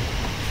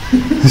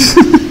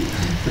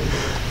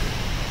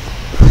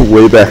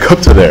 Way back up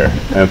to there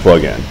and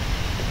plug in.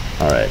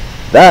 All right.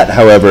 That,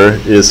 however,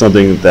 is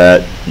something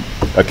that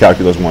a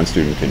Calculus 1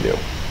 student can do.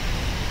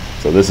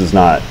 So this is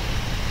not,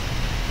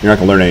 you're not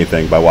going to learn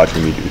anything by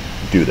watching me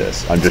do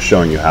this. I'm just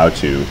showing you how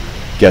to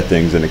get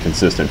things in a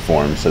consistent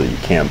form so that you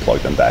can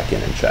plug them back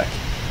in and check.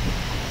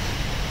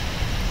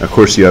 Of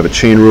course, you have a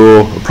chain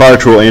rule, a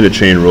product rule, and a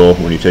chain rule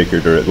when you take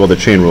your derivative. Well, the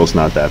chain rule is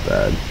not that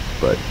bad,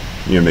 but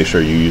you know, make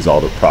sure you use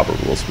all the proper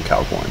rules from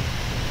Calc 1.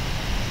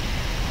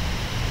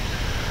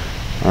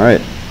 All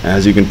right,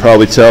 as you can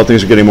probably tell,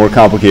 things are getting more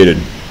complicated.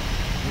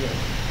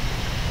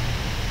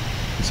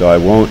 So I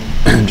won't,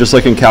 just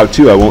like in Calc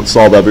 2, I won't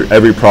solve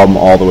every problem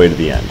all the way to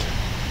the end.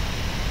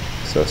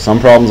 So some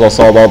problems I'll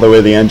solve all the way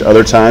to the end.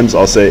 Other times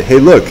I'll say, hey,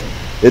 look,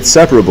 it's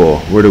separable.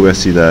 Where do I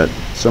see that?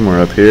 Somewhere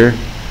up here.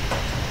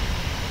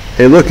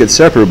 Hey, look, it's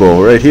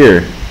separable right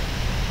here.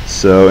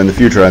 So in the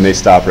future, I may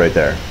stop right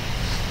there.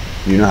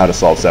 You know how to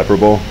solve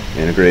separable,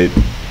 integrate,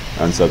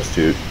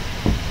 unsubstitute.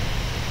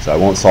 So I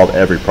won't solve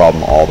every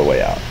problem all the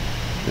way out,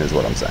 is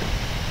what I'm saying.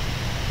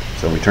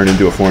 So when we turn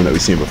into a form that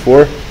we've seen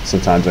before,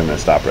 sometimes I'm going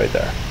to stop right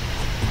there.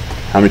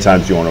 How many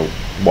times do you want to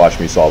watch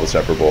me solve a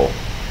separable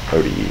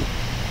ODE?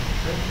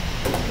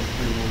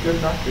 Good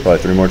practice. Probably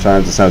 3 more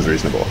times. It sounds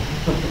reasonable.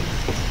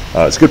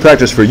 It's good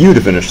practice for you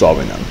to finish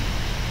solving them.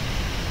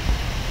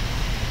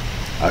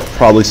 I've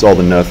probably solved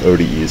enough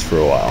ODEs for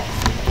a while.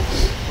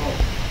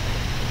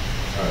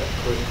 All right,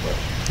 quick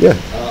question. Yeah.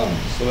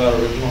 So that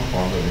original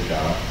form that we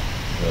got,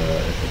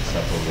 if it's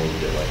separable, we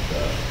get like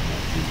the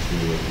D2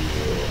 or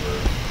D0 over.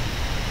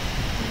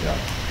 Yeah.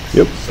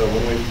 Yep. So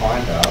when we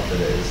find out that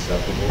it is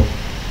separable,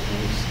 can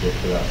we skip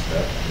to that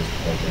step and just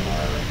plug in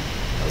our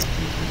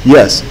D2?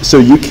 Yes. So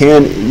you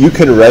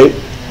can write.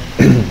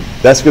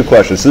 That's a good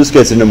question. So this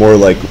gets into more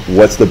like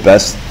what's the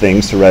best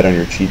things to write on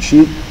your cheat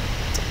sheet.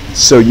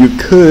 So you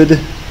could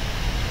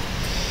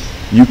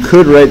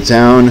write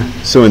down.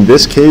 So in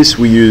this case,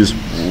 we use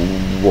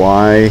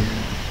y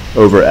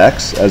over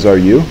x as our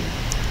u.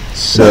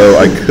 So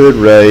I could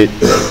write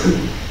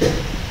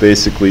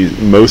basically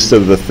most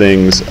of the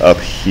things up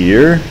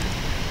here,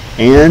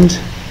 and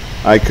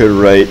I could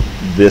write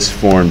this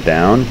form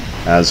down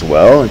as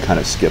well and kind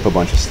of skip a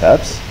bunch of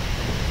steps.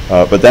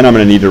 But then I'm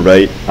going to need to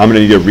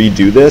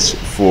redo this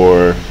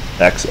for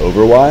x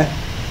over y,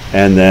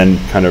 and then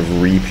kind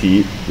of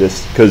repeat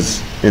this,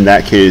 because in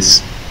that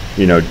case,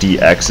 you know,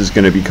 dx is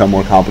going to become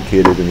more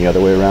complicated than the other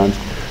way around.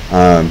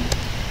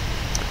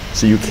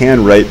 So you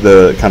can write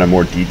the kind of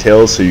more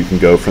details, so you can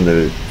go from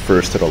the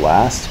first to the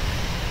last.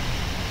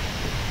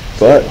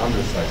 But I'm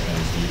just like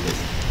saying, so you could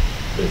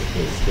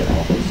basically skip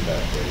all those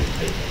steps where you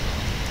take it.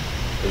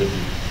 But if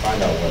you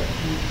find out what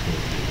D2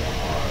 and D1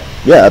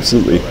 are, yeah,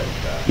 absolutely.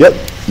 Yep,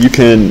 you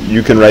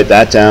can write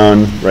that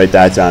down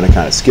and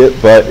kind of skip.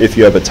 But if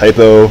you have a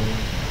typo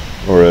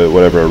or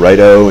a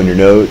write-o in your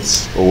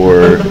notes,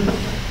 or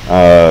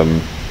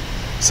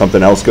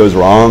something else goes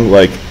wrong,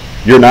 like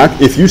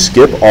if you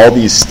skip all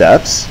these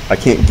steps, I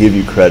can't give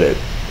you credit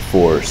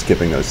for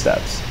skipping those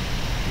steps.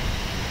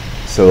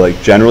 So like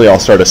generally I'll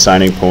start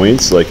assigning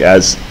points, like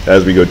as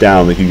we go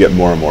down, like you get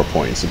more and more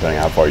points depending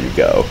on how far you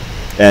go.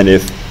 And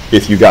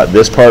if you got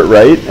this part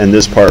right and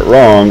this part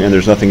wrong and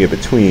there's nothing in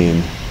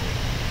between,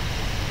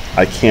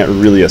 I can't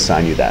really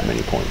assign you that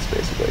many points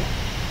basically.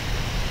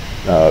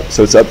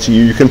 So it's up to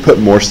you. You can put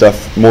more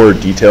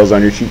details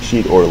on your cheat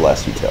sheet or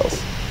less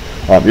details.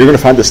 You're going to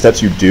find the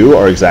steps you do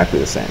are exactly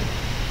the same,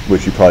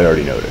 which you probably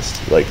already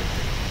noticed. Like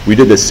we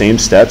did the same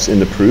steps in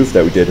the proof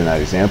that we did in that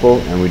example,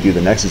 and we do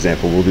the next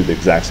example, we'll do the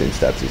exact same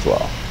steps as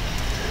well.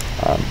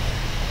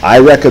 I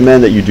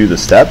recommend that you do the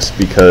steps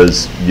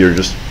because you're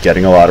just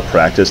getting a lot of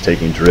practice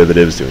taking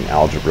derivatives, doing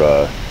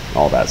algebra,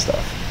 all that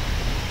stuff.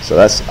 So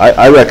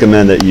I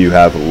recommend that you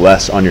have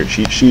less on your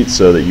cheat sheet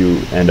so that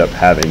you end up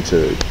having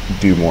to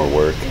do more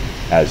work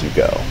as you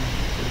go.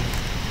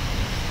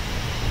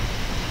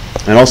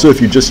 And also, if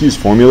you just use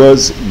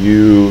formulas,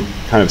 you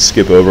kind of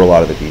skip over a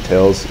lot of the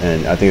details,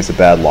 and I think it's a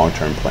bad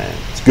long-term plan.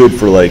 It's good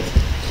for like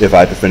if I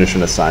had to finish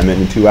an assignment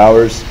in 2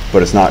 hours,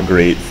 but it's not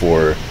great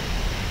for,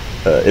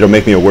 it'll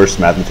make me a worse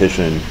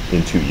mathematician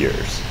in 2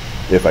 years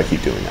if I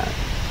keep doing that.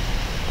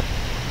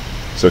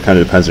 So it kind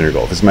of depends on your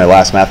goal. If it's my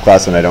last math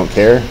class and I don't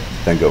care,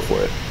 then go for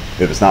it.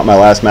 If it's not my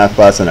last math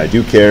class and I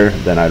do care,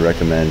 then I'd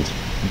recommend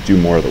do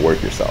more of the work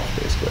yourself,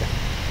 basically.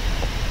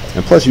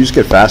 And plus, you just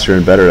get faster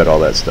and better at all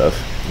that stuff.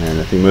 And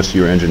I think most of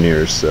you are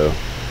engineers, so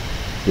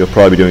you'll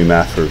probably be doing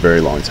math for a very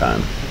long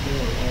time.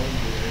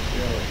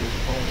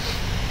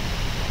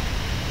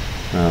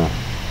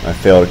 I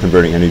failed at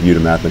converting any of you to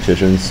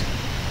mathematicians.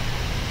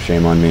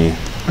 Shame on me. I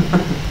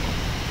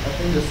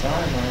think the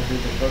sign might be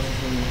the closest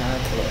thing we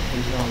have, but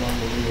he's not long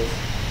to leave us.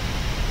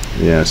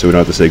 Yeah, so we don't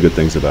have to say good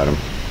things about him.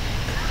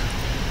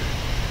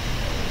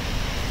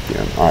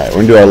 Yeah. All right, we're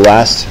going to do our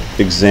last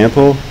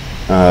example.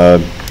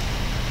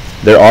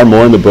 There are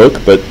more in the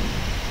book, but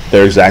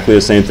they're exactly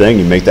the same thing.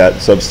 You make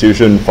that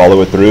substitution,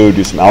 follow it through,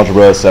 do some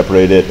algebra,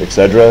 separate it,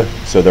 etc.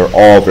 So they're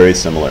all very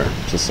similar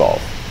to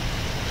solve.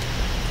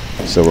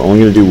 So we're only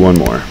going to do one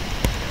more.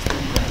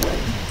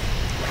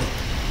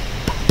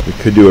 We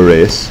could do a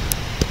race.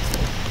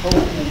 You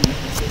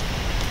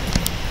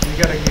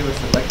gotta give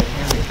us like a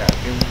handicap.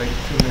 Give us like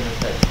 2 minutes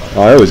head start.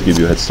 Oh, I always give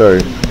you a head start.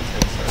 2 minutes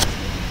head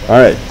start. All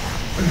right.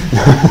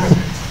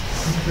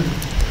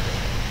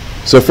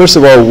 So first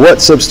of all,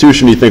 what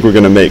substitution do you think we're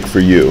going to make for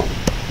u?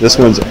 This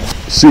one's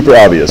super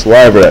obvious.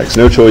 Y over x.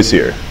 No choice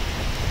here.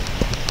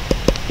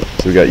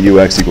 So we got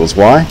ux equals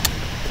y.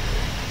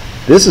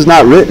 This is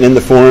not written in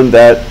the form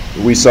that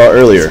we saw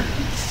earlier.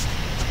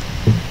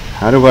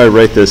 How do I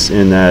write this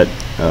in that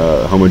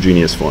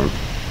homogeneous form?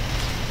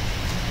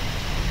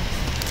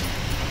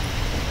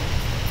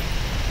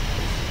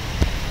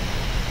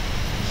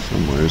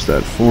 Somewhere's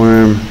that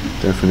form?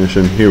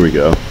 Definition. Here we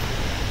go.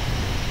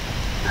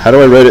 How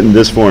do I write it in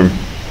this form?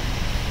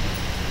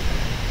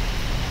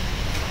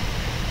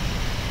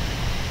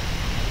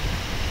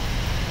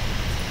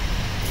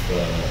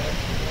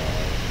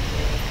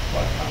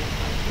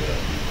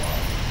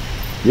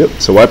 Yep,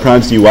 so y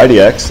primes dy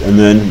dx, and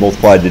then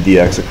multiplied to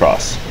dx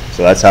across.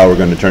 So that's how we're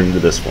going to turn it into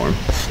this form.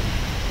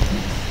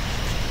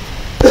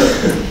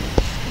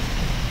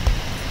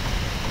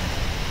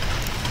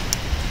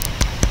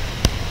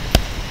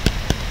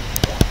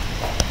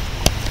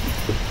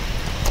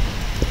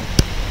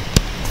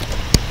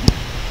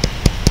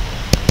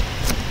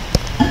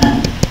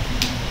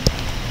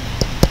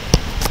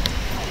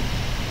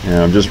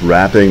 And I'm just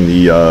wrapping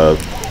the,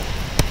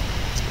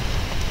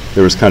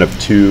 there was kind of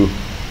two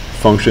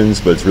functions,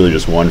 but it's really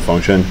just one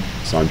function.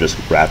 So I'm just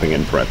wrapping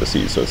in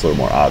parentheses, so it's a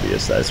little more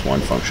obvious that it's one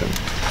function.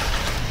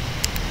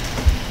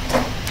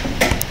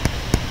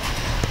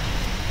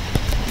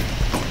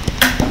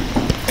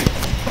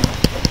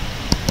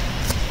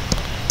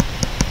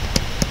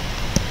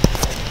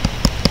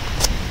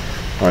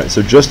 All right,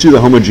 so just do the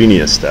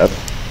homogeneous step.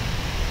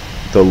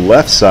 The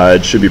left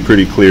side should be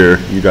pretty clear.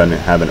 You're going to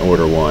have an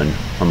order 1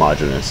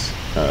 homogeneous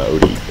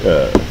ODE.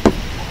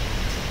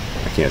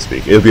 I can't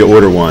speak. It would be an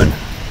order 1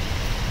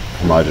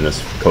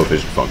 homogeneous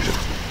coefficient function.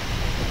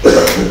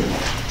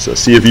 So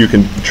see if you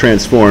can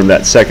transform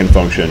that second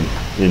function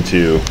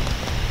into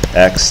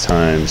x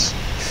times,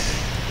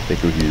 I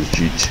think we would use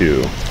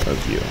g2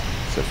 of u.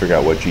 So I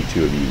forgot what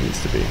g2 of u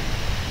needs to be.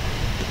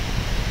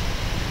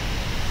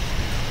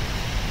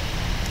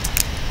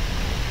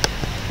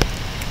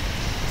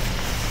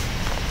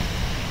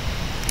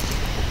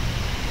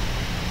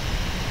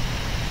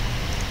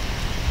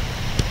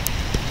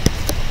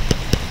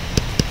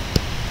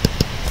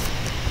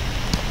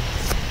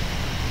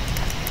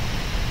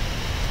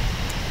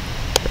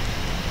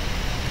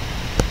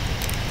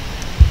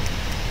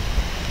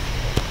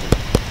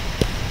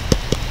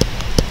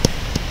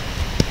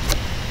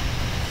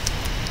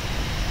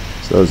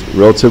 So it's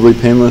relatively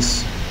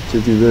painless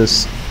to do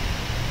this.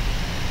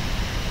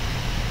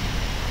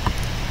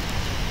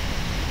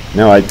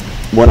 Now,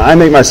 when I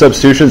make my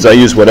substitutions, I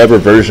use whatever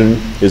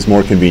version is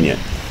more convenient.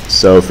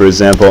 So for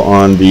example,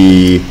 on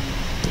the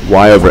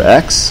y over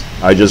x,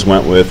 I just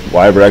went with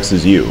y over x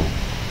is u.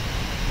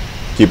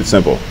 Keep it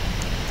simple.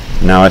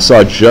 Now I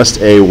saw just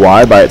a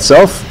y by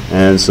itself,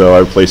 and so I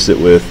replaced it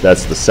with,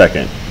 that's the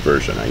second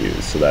version I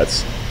used. So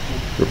that's,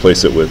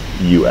 replace it with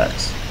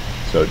ux.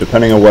 So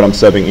depending on what I'm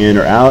subbing in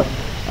or out,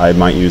 I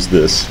might use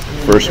this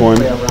first one.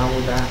 Play around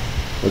with that.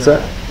 What's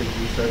that? You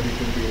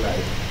can be like,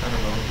 I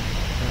don't know.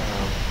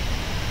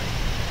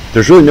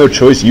 There's really no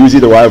choice. Use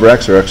either y over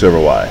x or x over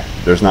y.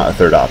 There's not a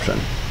third option.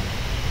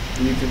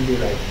 You can be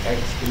like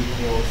x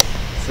equals,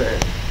 say,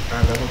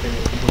 and the whole thing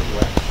is equal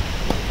to x.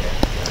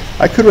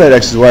 Okay. I could write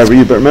x as y over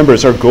u, but remember,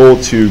 it's our goal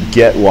to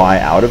get y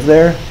out of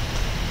there.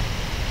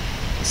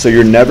 So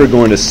you're never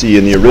going to see,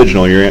 in the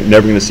original, you're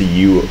never going to see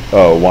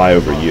y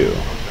over u,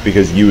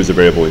 because u is a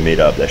variable we made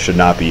up. That should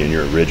not be in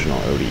your original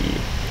ODE.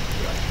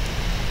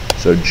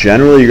 So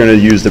generally, you're going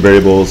to use the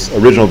variables,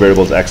 original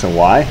variables x and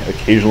y.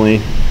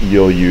 Occasionally,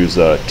 you'll use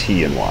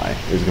t and y.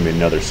 There's going to be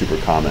another super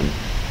common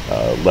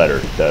letter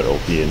that'll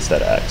be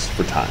instead of x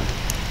for time,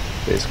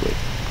 basically.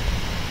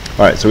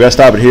 All right, so we got to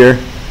stop it here.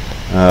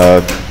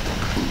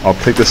 I'll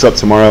pick this up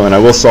tomorrow, and I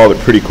will solve it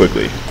pretty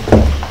quickly.